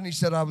of a sudden, he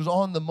said, I was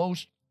on the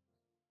most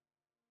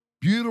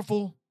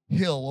beautiful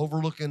hill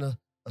overlooking a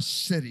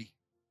city.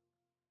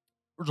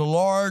 There's a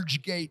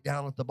large gate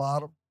down at the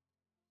bottom.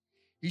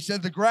 He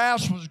said, the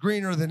grass was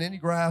greener than any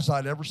grass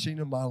I'd ever seen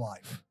in my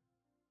life.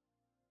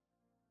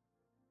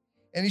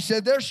 And he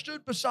said, there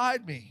stood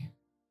beside me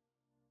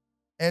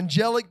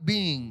angelic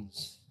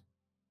beings.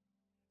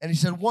 And he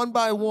said, one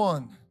by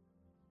one,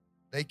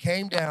 they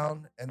came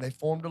down and they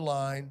formed a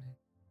line,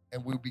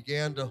 and we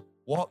began to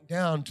walk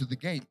down to the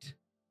gate.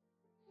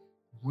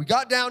 We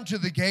got down to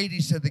the gate.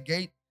 He said the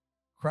gate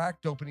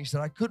cracked open. He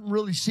said, I couldn't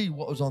really see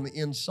what was on the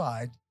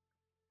inside.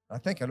 I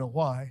think I know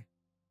why.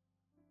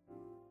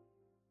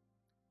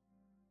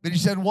 But he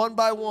said, one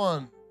by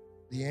one,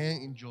 the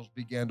angels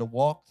began to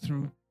walk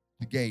through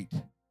the gate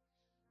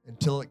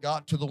until it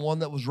got to the one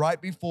that was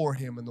right before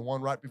him. And the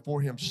one right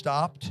before him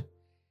stopped,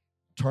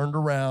 turned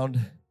around,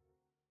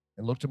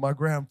 and looked at my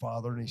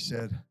grandfather, and he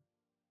said,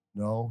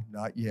 no,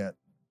 not yet.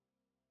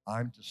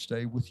 I'm to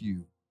stay with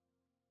you.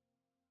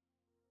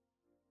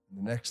 And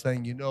the next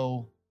thing you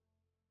know,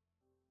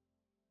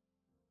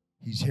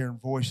 he's hearing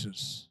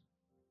voices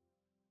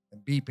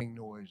and beeping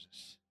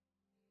noises.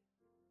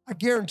 I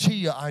guarantee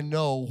you, I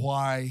know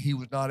why he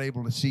was not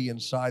able to see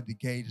inside the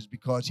gate is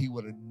because he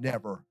would have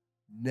never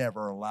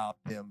allowed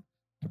them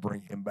to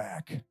bring him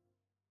back.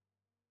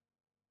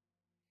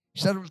 He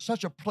said it was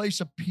such a place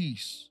of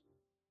peace.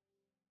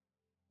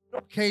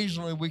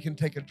 Occasionally we can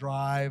take a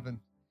drive, and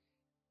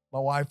my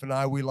wife and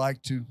I, we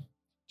like to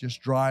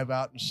just drive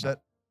out and sit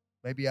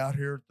maybe out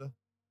here at the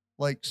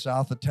lake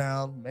south of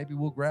town. Maybe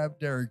we'll grab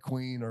Dairy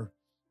Queen or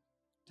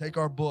take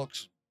our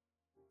books.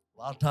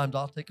 A lot of times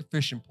I'll take a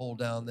fishing pole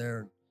down there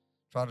and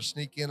try to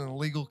sneak in an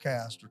illegal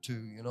cast or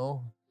two,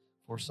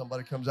 before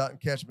somebody comes out and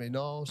catch me.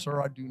 No,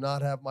 sir, I do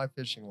not have my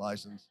fishing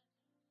license.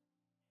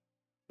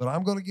 But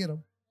I'm going to get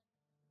them.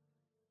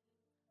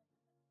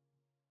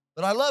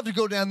 But I love to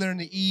go down there in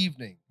the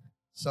evening.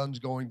 Sun's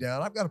going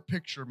down. I've got a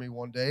picture of me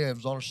one day. It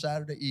was on a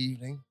Saturday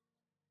evening.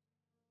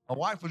 My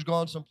wife was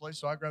gone someplace,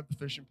 so I grabbed the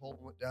fishing pole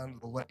and went down to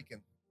the lake,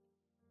 and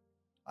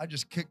I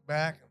just kicked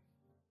back. And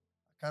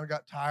I kind of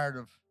got tired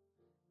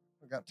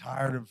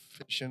of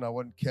fishing. I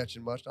wasn't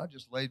catching much. I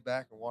just laid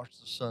back and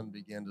watched the sun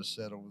begin to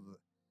set over the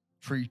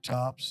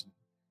treetops and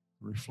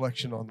the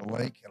reflection on the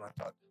lake, and I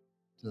thought,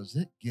 does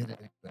it get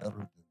any better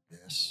than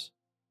this?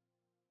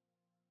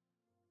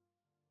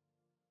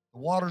 The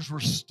waters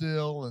were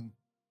still, and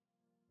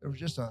there was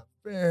just a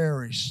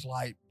very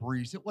slight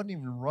breeze. It wasn't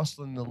even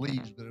rustling the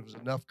leaves, but it was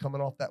enough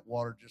coming off that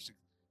water just to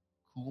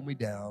cool me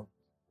down.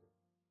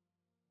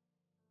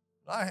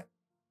 I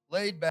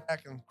laid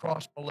back and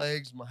crossed my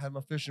legs. I had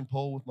my fishing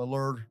pole with my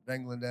lure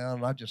dangling down,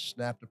 and I just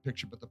snapped a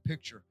picture. But the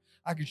picture,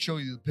 I could show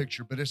you the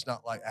picture, but it's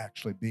not like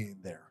actually being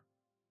there.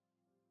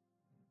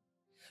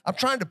 I'm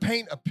trying to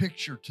paint a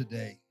picture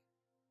today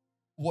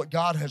of what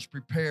God has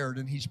prepared,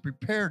 and He's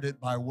prepared it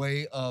by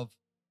way of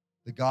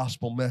the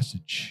gospel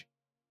message.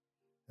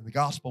 And the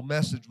gospel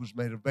message was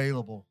made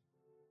available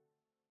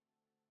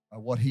by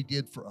what He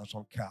did for us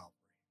on Calvary.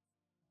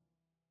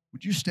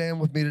 Would you stand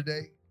with me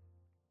today?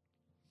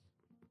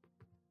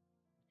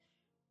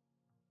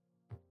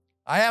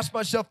 I asked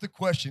myself the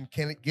question,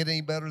 can it get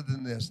any better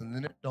than this? And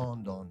then it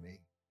dawned on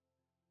me,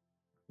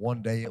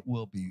 one day it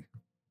will be.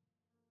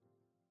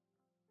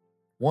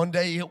 One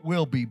day it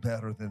will be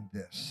better than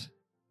this.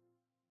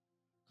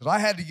 Because I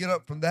had to get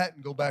up from that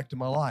and go back to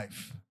my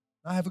life.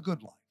 I have a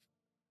good life.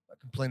 I'm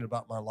not complaining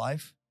about my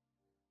life.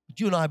 But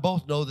you and I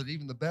both know that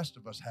even the best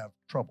of us have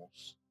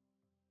troubles.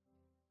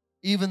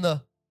 Even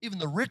the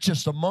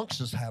richest amongst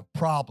us have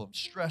problems,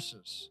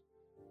 stresses,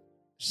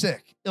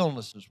 sick,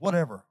 illnesses,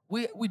 whatever.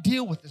 We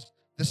deal with this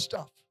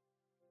stuff.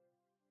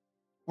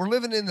 We're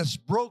living in this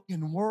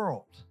broken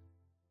world.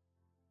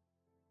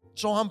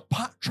 So I'm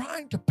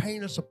trying to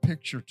paint us a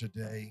picture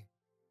today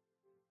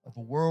of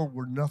a world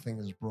where nothing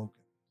is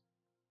broken.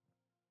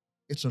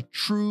 It's a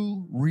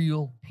true,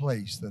 real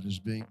place that is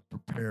being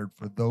prepared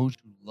for those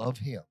who love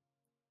Him.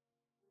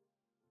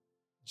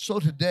 So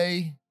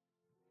today,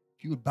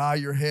 if you would bow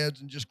your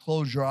heads and just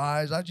close your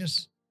eyes, I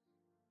just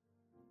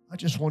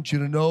want you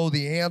to know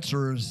the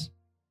answer is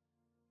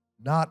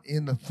not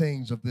in the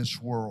things of this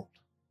world.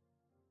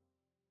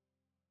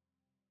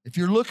 If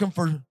you're looking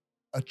for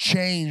a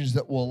change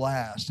that will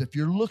last, if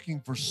you're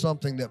looking for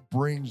something that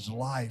brings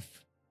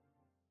life,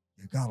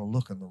 you got to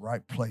look in the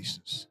right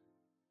places.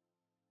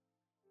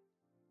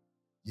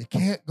 You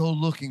can't go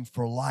looking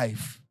for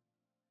life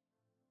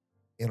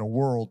in a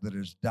world that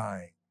is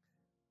dying,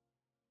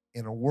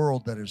 in a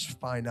world that is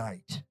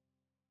finite.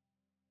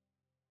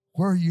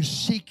 Where are you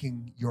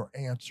seeking your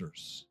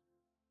answers?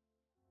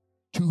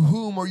 To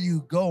whom are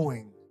you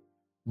going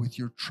with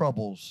your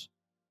troubles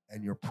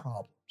and your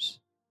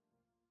problems?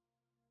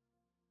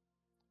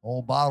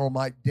 Old bottle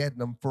might deaden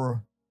them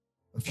for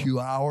a few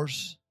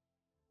hours.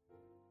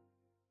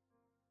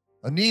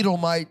 A needle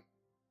might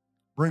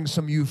bring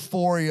some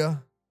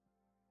euphoria,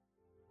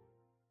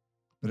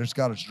 but it's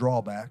got its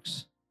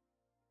drawbacks.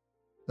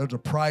 There's a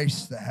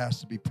price that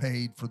has to be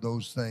paid for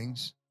those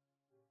things.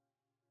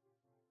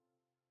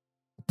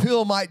 A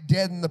pill might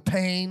deaden the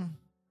pain.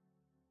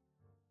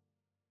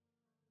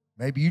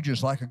 Maybe you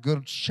just like a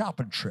good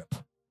shopping trip.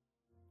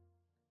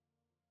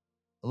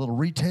 A little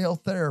retail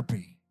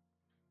therapy.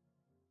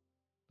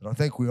 But I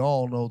think we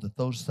all know that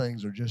those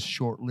things are just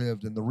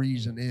short-lived, and the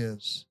reason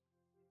is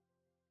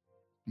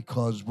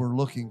because we're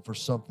looking for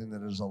something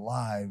that is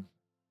alive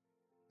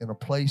in a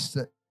place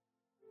that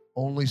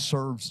only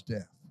serves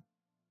death.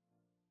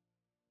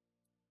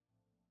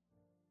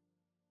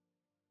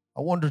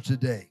 I wonder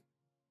today,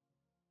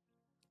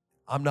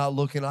 I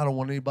don't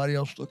want anybody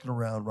else looking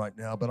around right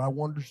now, but I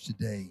wonder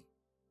today,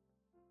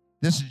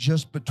 this is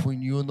just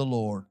between you and the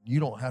Lord. You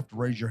don't have to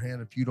raise your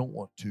hand if you don't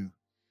want to.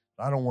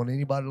 I don't want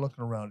anybody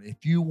looking around.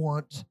 If you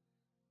want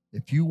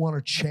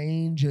a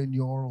change in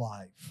your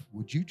life,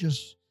 would you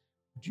just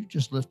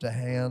lift a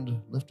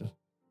hand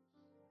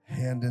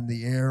in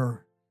the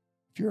air?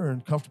 If you're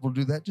uncomfortable to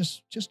do that,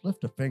 just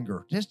lift a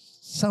finger.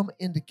 Just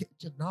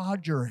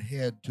nod your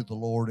head to the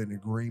Lord in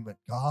agreement.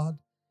 God,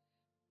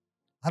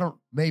 I don't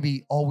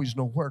maybe always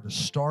know where to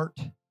start,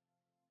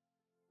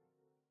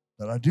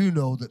 but I do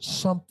know that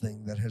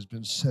something that has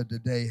been said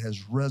today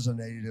has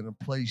resonated in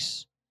a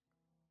place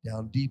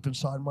down deep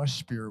inside my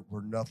spirit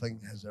where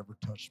nothing has ever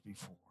touched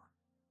before.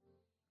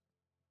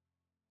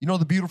 You know,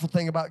 the beautiful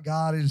thing about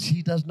God is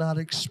He does not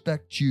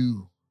expect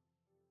you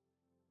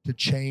to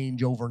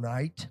change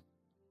overnight.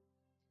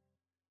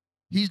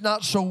 He's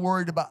not so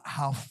worried about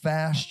how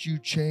fast you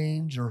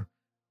change or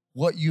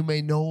what you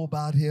may know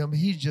about Him.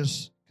 He's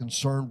just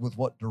concerned with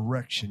what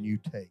direction you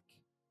take.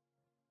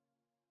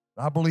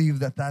 I believe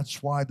that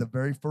that's why the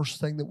very first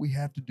thing that we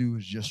have to do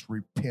is just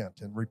repent.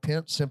 And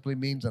repent simply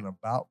means an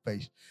about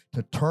face,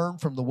 to turn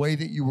from the way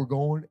that you were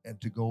going and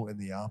to go in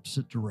the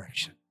opposite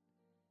direction.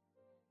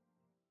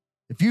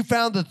 If you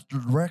found that the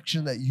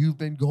direction that you've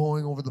been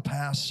going over the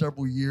past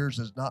several years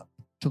has not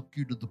took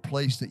you to the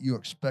place that you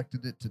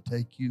expected it to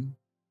take you,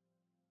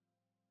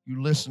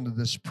 you listen to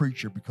this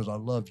preacher because I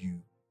love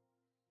you.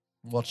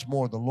 What's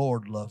more, the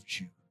Lord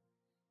loves you.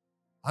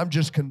 I'm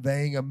just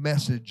conveying a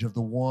message of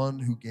the one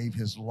who gave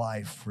his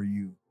life for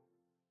you.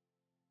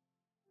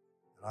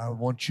 And I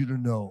want you to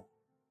know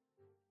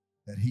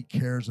that he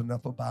cares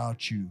enough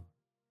about you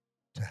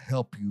to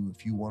help you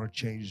if you want to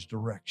change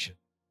direction.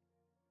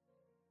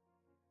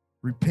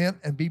 Repent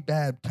and be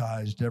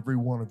baptized, every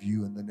one of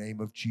you, in the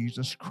name of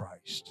Jesus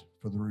Christ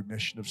for the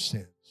remission of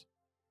sins.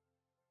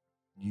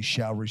 You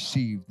shall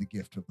receive the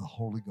gift of the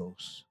Holy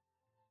Ghost.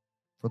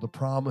 For the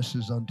promise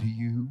is unto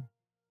you,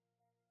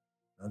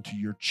 unto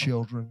your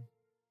children,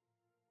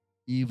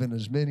 even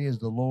as many as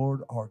the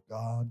Lord our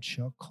God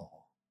shall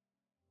call.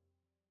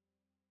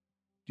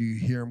 Do you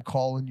hear him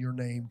calling your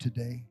name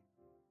today?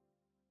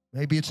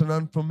 Maybe it's an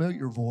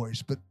unfamiliar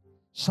voice, but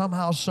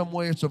somehow, some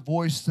way, it's a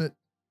voice that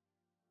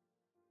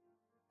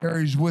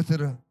carries with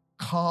it a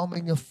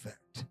calming effect.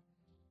 I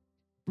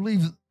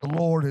believe that the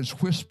Lord is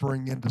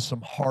whispering into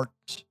some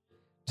hearts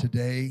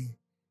today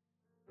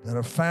that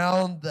have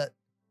found that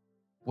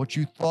what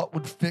you thought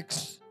would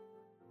fix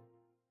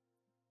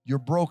your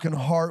broken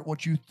heart,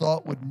 what you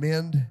thought would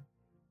mend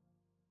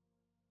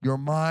your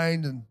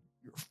mind and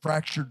your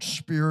fractured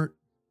spirit,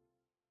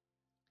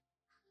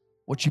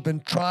 what you've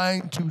been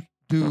trying to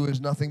do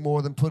is nothing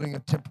more than putting a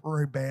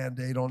temporary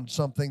Band-Aid on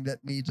something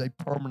that needs a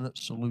permanent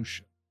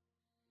solution.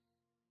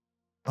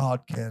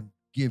 God can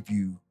give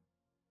you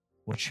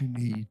what you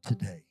need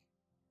today.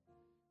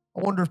 I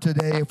wonder if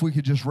today, if we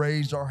could just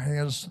raise our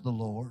hands to the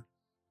Lord.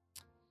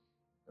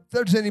 If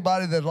there's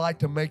anybody that'd like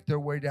to make their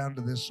way down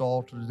to this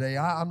altar today,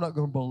 I'm not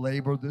going to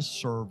belabor this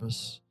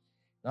service.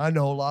 I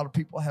know a lot of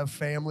people have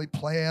family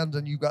plans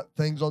and you've got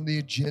things on the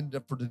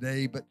agenda for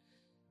today, but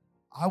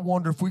I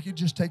wonder if we could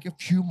just take a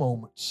few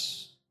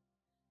moments.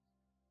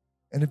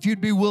 And if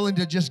you'd be willing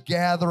to just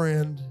gather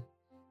in,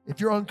 if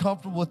you're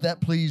uncomfortable with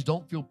that, please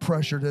don't feel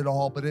pressured at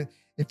all. But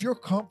if you're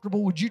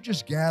comfortable, would you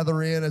just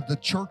gather in as the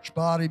church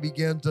body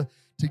begin to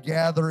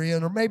gather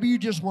in? Or maybe you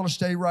just want to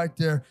stay right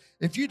there.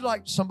 If you'd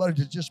like somebody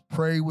to just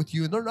pray with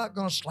you, and they're not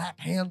going to slap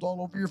hands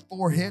all over your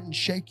forehead and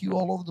shake you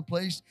all over the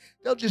place.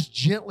 They'll just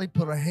gently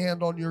put a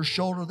hand on your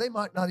shoulder. They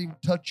might not even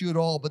touch you at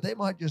all, but they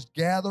might just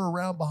gather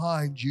around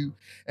behind you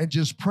and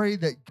just pray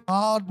that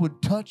God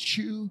would touch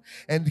you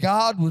and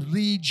God would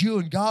lead you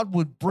and God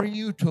would bring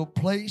you to a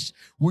place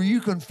where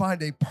you can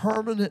find a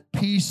permanent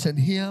peace in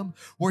Him,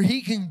 where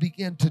He can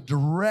begin to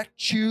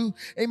direct you.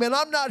 Amen.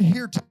 I'm not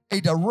here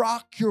today to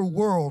rock your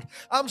world.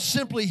 I'm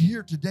simply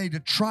here today to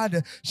try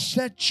to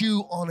set you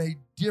on a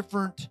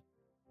different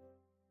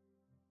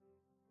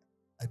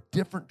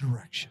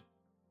direction,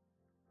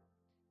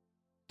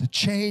 to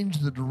change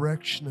the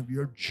direction of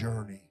your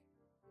journey.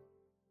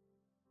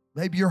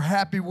 Maybe you're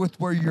happy with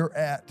where you're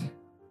at.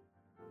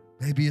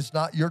 Maybe it's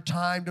not your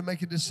time to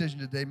make a decision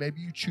today.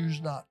 Maybe you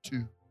choose not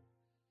to.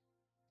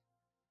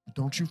 But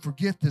don't you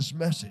forget this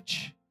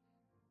message.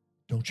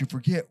 Don't you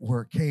forget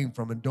where it came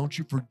from, and don't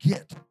you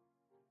forget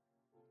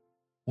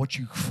what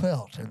you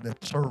felt in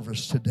that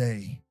service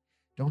today.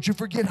 Don't you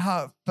forget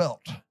how it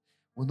felt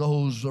when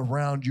those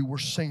around you were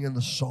singing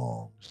the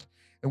songs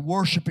and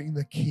worshiping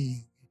the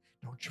King.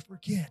 Don't you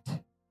forget,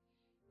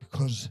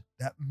 because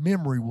that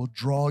memory will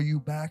draw you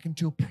back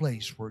into a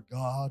place where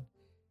God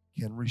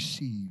can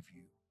receive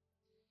you.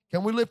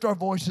 Can we lift our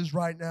voices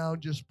right now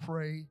and just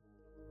pray?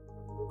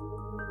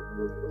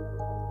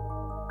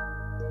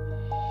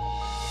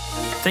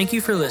 Thank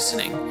you for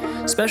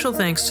listening. Special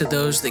thanks to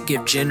those that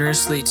give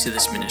generously to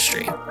this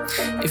ministry.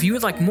 If you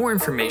would like more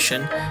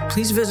information,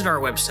 please visit our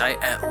website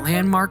at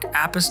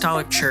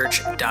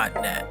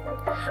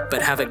landmarkapostolicchurch.net.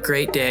 But have a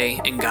great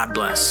day and God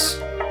bless.